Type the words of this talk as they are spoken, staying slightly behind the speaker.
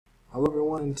Hello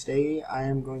everyone, and today I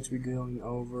am going to be going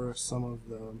over some of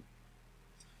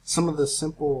the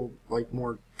simple,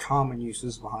 more common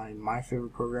uses behind my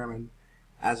favorite program. And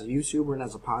as a YouTuber and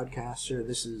as a podcaster,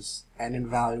 this is an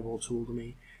invaluable tool to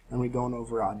me. And we're going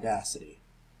over Audacity.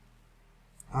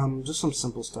 Just some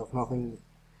simple stuff, nothing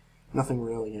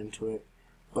really into it.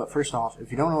 But first off,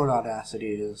 if you don't know what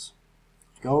Audacity is,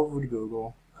 go over to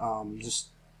Google.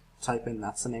 Just type in,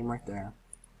 that's the name right there.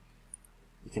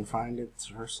 You can find it, it's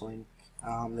the first link.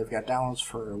 They've got downloads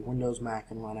for Windows,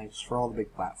 Mac, and Linux, for all the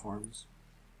big platforms.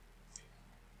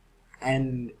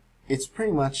 And it's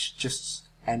pretty much just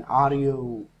an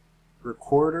audio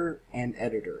recorder and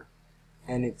editor.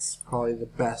 And it's probably the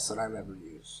best that I've ever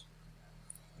used.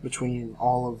 Between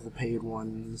all of the paid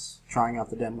ones, trying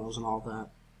out the demos and all that.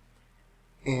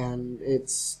 And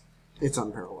it's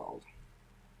unparalleled.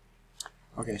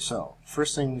 Okay, so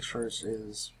first things first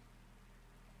is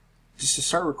just to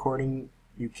start recording,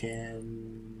 you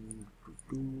can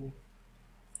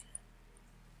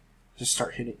just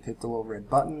hit the little red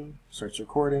button, starts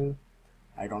recording.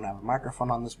 I don't have a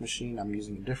microphone on this machine, I'm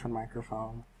using a different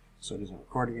microphone, so it isn't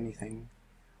recording anything.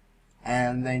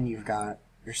 And then you've got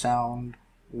your sound,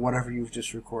 whatever you've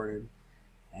just recorded,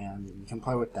 and you can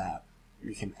play with that.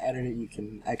 You can edit it, you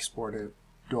can export it,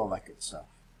 do all that good stuff.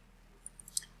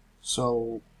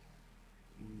 So,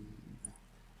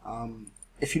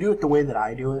 if you do it the way that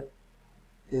I do it,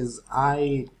 is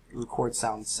I record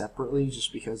sound separately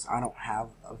just because I don't have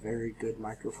a very good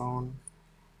microphone.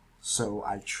 So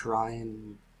I try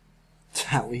and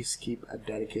at least keep a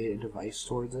dedicated device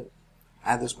towards it.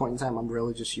 At this point in time, I'm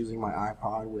really just using my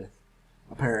iPod with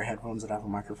a pair of headphones that have a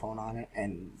microphone on it,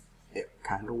 and it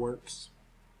kind of works.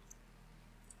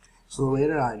 So the way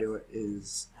that I do it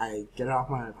is I get it off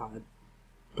my iPod,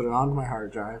 put it onto my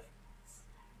hard drive,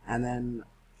 and then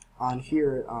on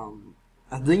here,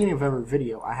 at the beginning of every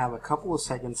video, I have a couple of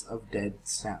seconds of dead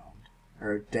sound,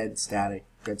 or dead static,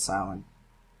 dead silent.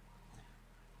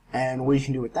 And what you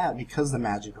can do with that, because of the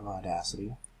magic of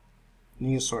Audacity, you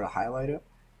can sort of highlight it.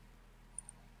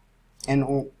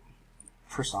 And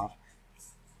first off,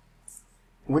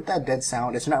 with that dead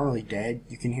sound, it's not really dead,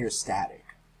 you can hear static.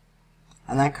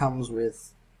 And that comes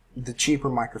with the cheaper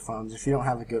microphones. If you don't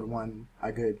have a good one,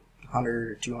 a good $100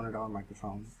 or $200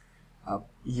 microphone, a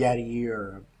Yeti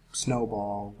or a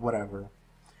Snowball, whatever,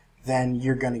 then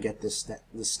you're gonna get this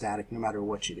static no matter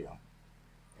what you do.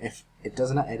 If it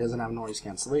doesn't have noise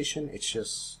cancellation, it's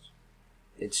just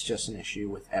an issue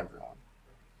with everyone.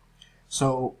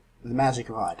 So the magic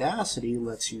of Audacity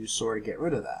lets you sort of get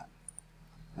rid of that.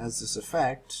 As this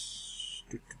effect,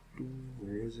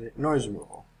 where is it? Noise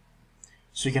removal.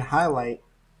 So you can highlight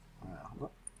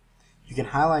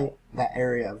that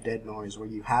area of dead noise where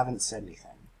you haven't said anything.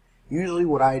 Usually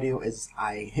what I do is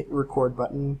I hit the record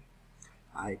button,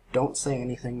 I don't say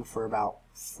anything for about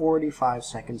 45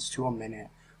 seconds to a minute.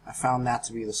 I found that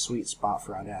to be the sweet spot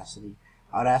for Audacity.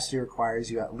 Audacity requires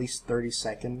you at least 30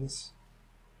 seconds.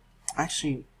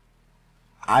 Actually,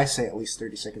 I say at least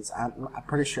 30 seconds. I'm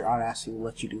pretty sure Audacity will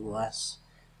let you do less,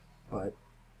 but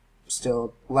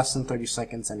still less than 30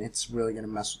 seconds and it's really going to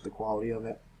mess with the quality of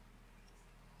it.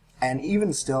 And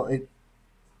even still,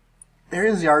 there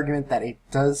is the argument that it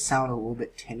does sound a little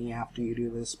bit tinny after you do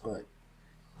this, but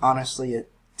honestly,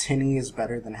 tinny is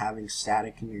better than having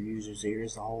static in your user's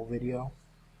ears the whole video.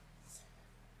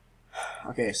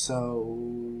 Okay,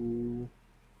 so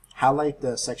highlight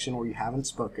the section where you haven't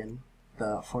spoken,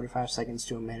 the 45 seconds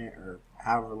to a minute or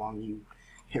however long you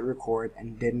hit record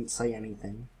and didn't say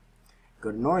anything.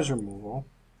 Go to noise removal,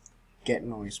 get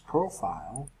noise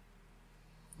profile,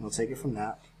 we'll take it from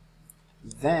that.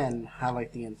 Then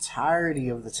highlight the entirety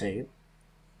of the tape,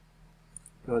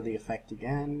 go to the effect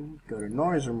again, go to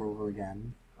noise removal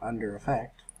again, under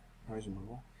effect, noise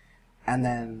removal, and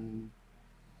then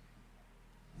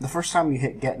the first time you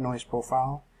hit get noise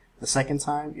profile, the second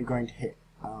time you're going to hit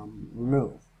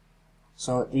remove.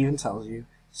 So it even tells you,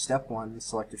 step 1,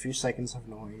 select a few seconds of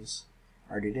noise,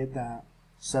 already did that.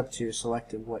 Step 2,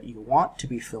 select what you want to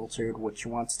be filtered, what you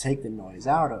want to take the noise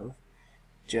out of.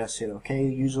 Just hit OK.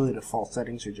 Usually the default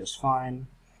settings are just fine.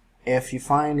 If you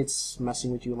find it's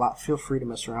messing with you a lot, feel free to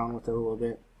mess around with it a little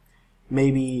bit.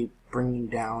 Maybe bringing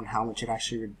down how much it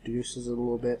actually reduces it a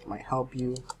little bit might help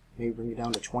you. Maybe bring it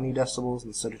down to 20 decibels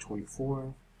instead of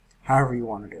 24. However you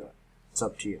want to do it. It's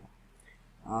up to you.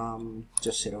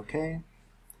 Just hit OK.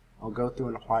 I'll go through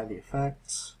and apply the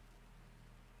effects.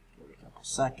 Give it a couple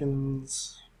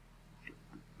seconds.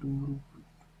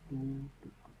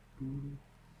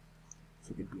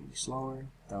 If it could be any slower,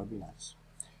 that would be nice.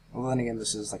 Well, then again,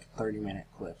 this is like a 30-minute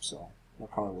clip, so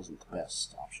that probably wasn't the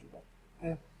best option, but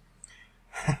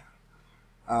yeah.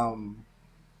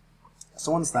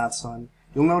 So once that's done,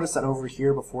 you'll notice that over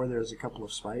here before there's a couple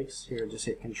of spikes. Here, just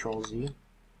hit Control Z,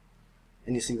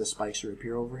 and you see the spikes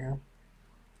reappear over here.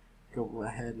 Go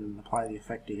ahead and apply the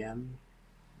effect again,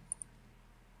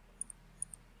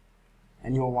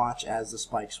 and you'll watch as the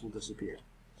spikes will disappear.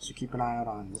 So keep an eye out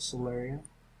on this little area.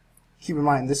 Keep in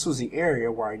mind, this was the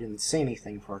area where I didn't say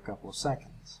anything for a couple of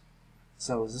seconds.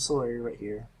 So is this little area right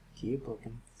here. Keep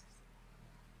looking.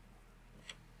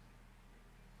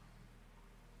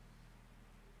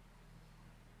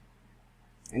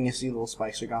 And you see the little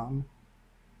spikes are gone.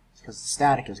 It's because the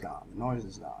static is gone, the noise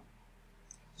is gone.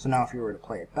 So now if you were to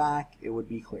play it back, it would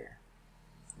be clear.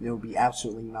 There would be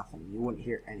absolutely nothing. You wouldn't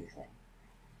hear anything.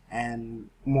 And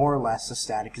more or less the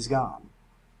static is gone.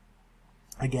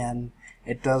 Again,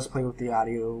 it does play with the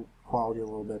audio quality a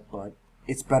little bit, but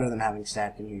it's better than having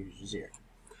static in your user's ear.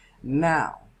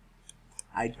 Now,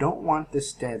 I don't want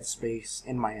this dead space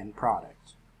in my end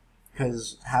product,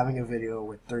 because having a video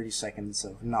with 30 seconds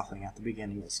of nothing at the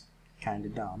beginning is kind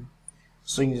of dumb.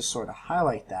 So you can just sort of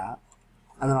highlight that,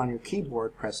 and then on your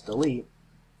keyboard press delete,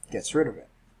 gets rid of it.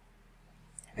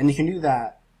 And you can do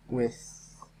that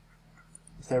with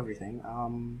everything. So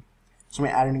I'm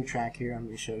going to add a new track here. I'm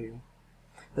going to show you.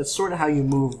 That's sort of how you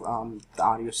move the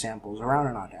audio samples around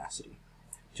in Audacity.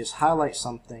 Just highlight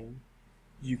something.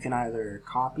 You can either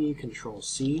copy, Control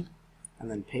C,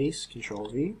 and then paste, Control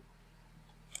V.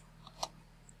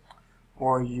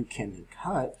 Or you can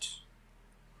cut,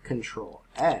 Control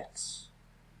X,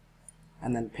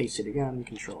 and then paste it again,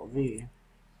 Control V.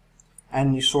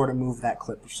 And you sort of move that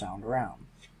clip of sound around.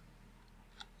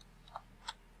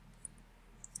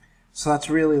 So that's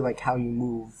really like how you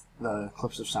move the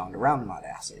clips of sound around in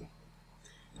Audacity.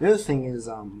 The other thing is,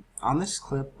 on this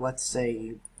clip, let's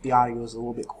say the audio is a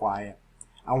little bit quiet.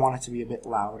 I want it to be a bit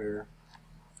louder.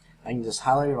 I can just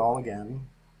highlight it all again.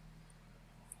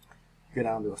 Go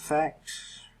down to Effect,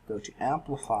 go to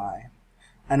Amplify.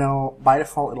 I know by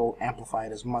default it'll amplify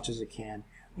it as much as it can.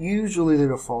 Usually the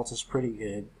default is pretty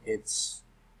good.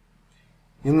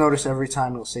 You'll notice every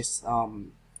time it'll say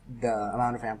the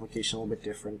amount of amplification a little bit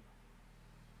different.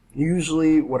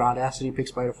 Usually what Audacity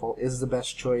picks by default is the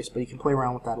best choice, but you can play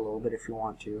around with that a little bit if you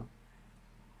want to.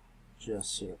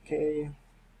 Just say OK.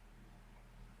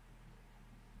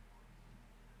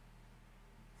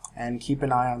 And keep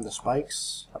an eye on the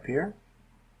spikes up here.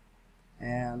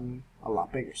 And a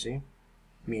lot bigger, see?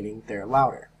 Meaning they're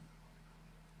louder.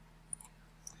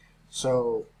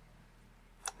 So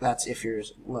that's if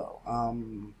yours low.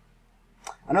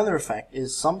 Another effect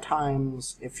is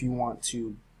sometimes if you want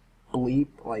to bleep,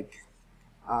 like,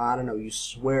 I don't know, you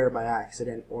swear by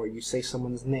accident, or you say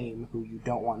someone's name who you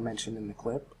don't want mentioned in the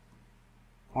clip,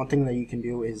 one thing that you can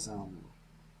do is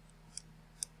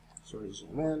sort of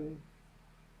zoom in,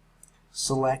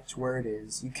 select where it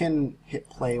is. You can hit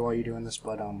play while you're doing this,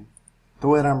 but the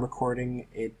way that I'm recording,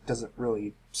 it doesn't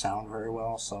really sound very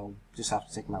well, so just have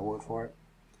to take my word for it.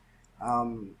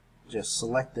 Just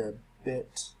select a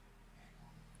bit,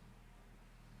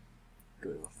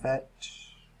 go to Effect,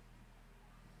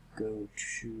 go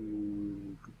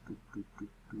to,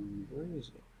 where is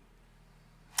it?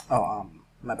 Oh,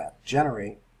 my bad.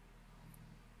 Generate,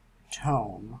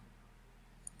 tone,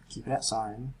 keep it at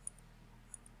sign,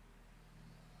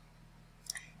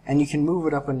 and you can move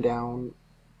it up and down,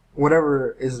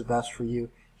 whatever is best for you.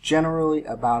 Generally,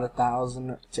 about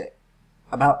 1,000 to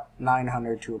about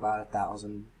 900 to about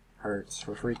 1,000 hertz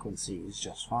for frequency is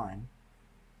just fine.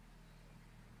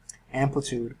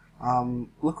 Amplitude.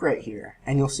 Look right here,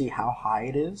 and you'll see how high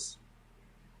it is.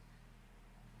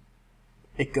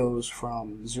 It goes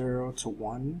from 0 to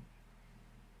 1,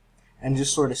 and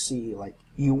just sort of see, like,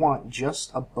 you want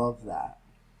just above that.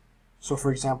 So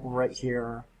for example, right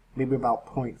here, maybe about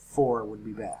 0.4 would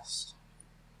be best.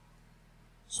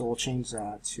 So we'll change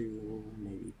that to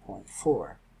maybe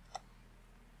 0.4.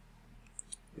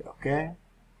 Okay?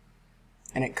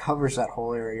 And it covers that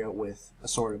whole area with a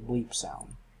sort of bleep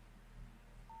sound.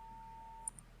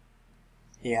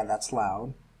 Yeah, that's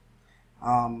loud.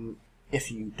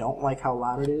 If you don't like how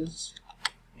loud it is,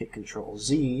 hit Control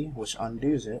Z, which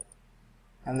undoes it,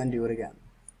 and then do it again.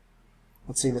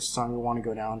 Let's see, this time we want to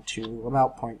go down to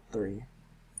about 0.3.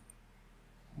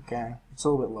 Okay, it's a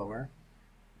little bit lower.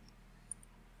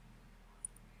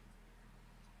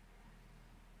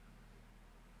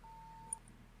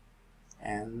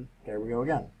 And there we go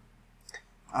again.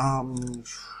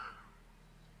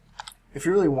 If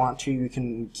you really want to, you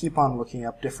can keep on looking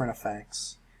up different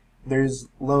effects. There's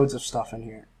loads of stuff in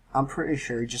here. I'm pretty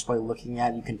sure just by looking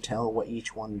at it, you can tell what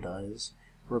each one does.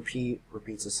 Repeat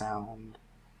repeats a sound.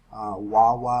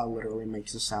 Wah wah literally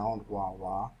makes a sound, wah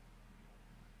wah.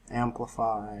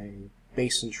 amplify,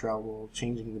 bass and treble,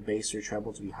 changing the bass or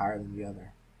treble to be higher than the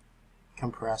other,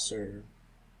 compressor.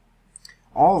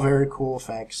 All very cool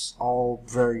effects, all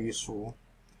very useful.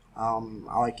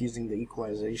 I like using the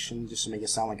equalization just to make it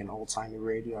sound like an old-timey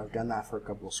radio. I've done that for a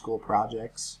couple of school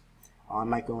projects. I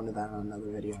might go into that in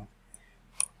another video.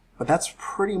 But that's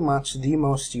pretty much the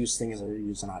most used things that are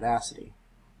used in Audacity.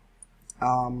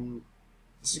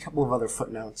 Just a couple of other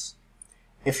footnotes.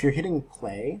 If you're hitting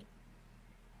play,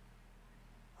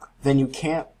 then you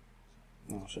can't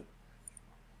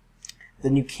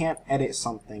edit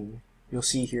something. You'll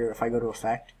see here, if I go to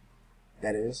effect,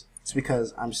 that is, it's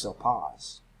because I'm still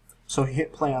paused. So if you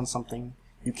hit play on something,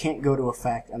 you can't go to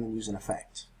effect and then use an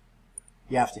effect.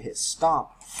 You have to hit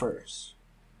stop first.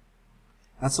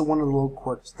 That's one of the little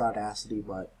quirks with Audacity,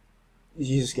 but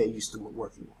you just get used to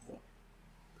working with it.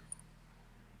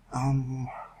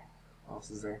 What else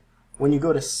is there? When you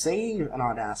go to save an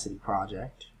Audacity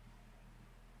project,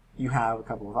 you have a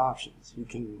couple of options. You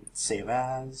can save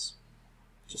as,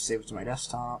 just save it to my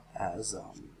desktop as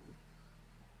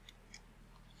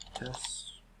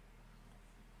test,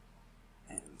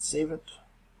 and save it.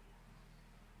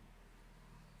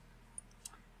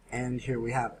 And here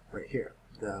we have it, right here,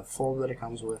 the folder that it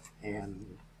comes with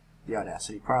and the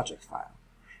Audacity project file.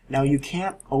 Now you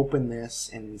can't open this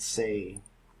and say,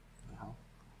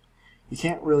 you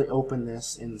can't really open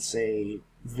this and say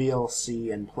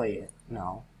VLC and play it.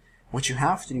 No. What you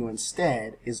have to do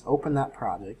instead is open that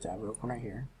project. I have it open right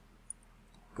here.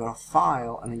 Go to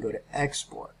File and then go to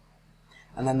Export.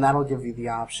 And then that'll give you the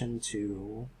option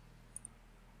to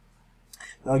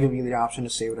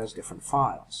save it as different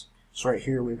files. So right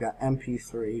here we've got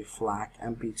MP3, FLAC,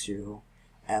 MP2,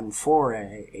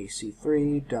 M4A,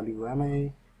 AC3,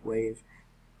 WMA, WAV.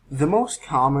 The most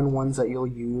common ones that you'll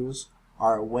use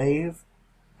are WAV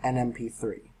and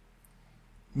MP3.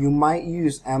 You might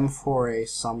use M4A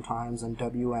sometimes and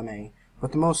WMA,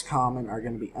 but the most common are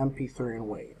going to be MP3 and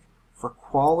WAV. For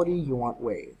quality, you want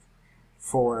WAV.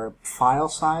 For file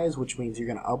size, which means you're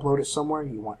going to upload it somewhere,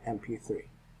 you want MP3.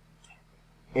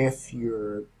 If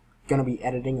you're going to be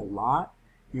editing a lot,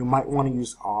 you might want to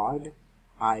use OGG.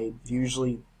 I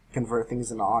usually convert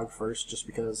things into OGG first just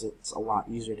because it's a lot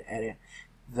easier to edit.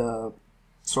 The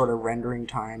sort of rendering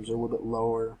times are a little bit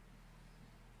lower,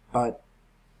 but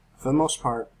for the most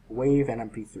part, WAV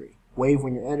and MP3. WAV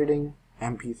when you're editing,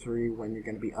 MP3 when you're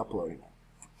going to be uploading it.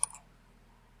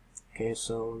 Okay,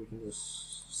 so we can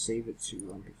just save it to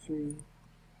MP3.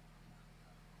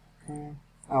 Okay.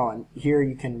 Oh, and here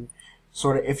you can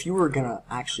sort of, if you were going to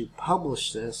actually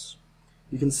publish this,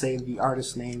 you can say the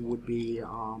artist name would be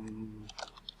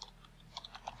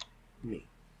me.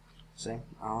 Say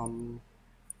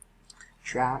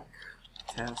track,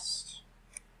 test,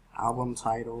 album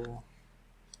title,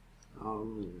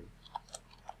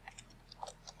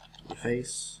 the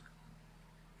face,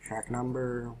 track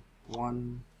number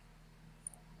 1,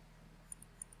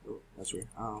 oh, that's weird,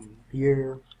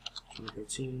 year,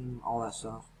 2013, all that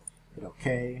stuff. Hit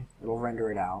OK, it'll render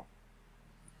it out.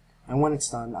 And when it's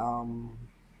done,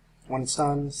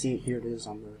 see here it is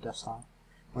on the desktop.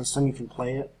 When it's done, you can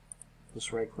play it.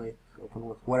 Just right click, open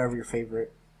with whatever your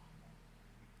favorite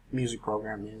music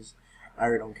program is. I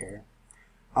really don't care.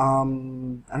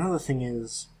 Another thing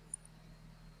is,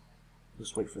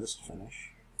 just wait for this to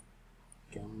finish.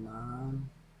 Come on.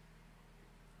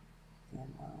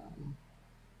 Come on.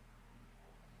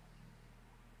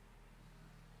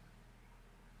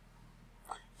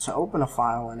 To open a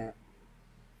file in it,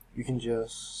 you can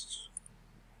just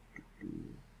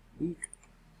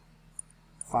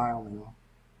file new.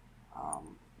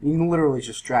 You can literally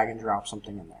just drag and drop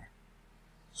something in there.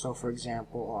 So for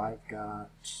example, I've got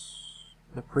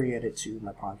the pre-edit to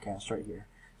my podcast right here.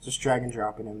 Just drag and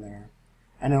drop it in there,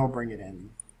 and it'll bring it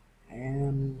in.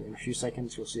 And in a few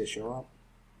seconds, you'll see it show up.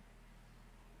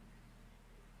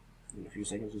 In a few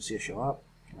seconds, you'll see it show up.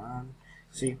 Come on.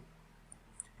 See?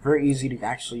 Very easy to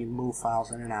actually move files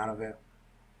in and out of it.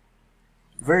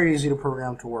 Very easy to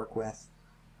program to work with.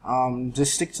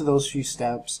 Just stick to those few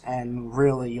steps, and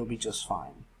really, you'll be just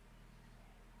fine.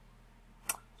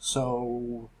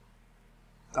 So,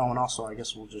 oh, and also, I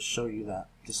guess we'll just show you that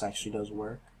this actually does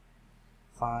work.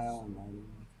 File, and then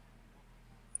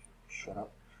shut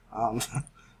up. I'm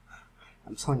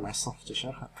telling myself to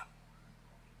shut up.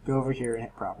 Go over here and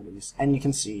hit properties, and you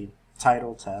can see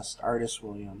title, test, artist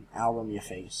William, album your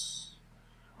face,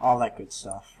 all that good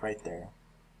stuff right there,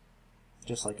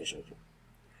 just like I showed you.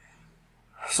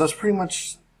 So it's pretty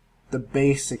much the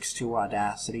basics to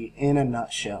Audacity in a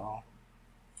nutshell.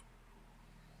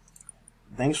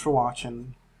 Thanks for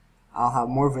watching. I'll have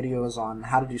more videos on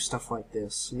how to do stuff like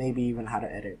this, maybe even how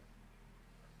to edit.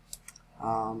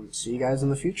 See you guys in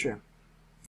the future.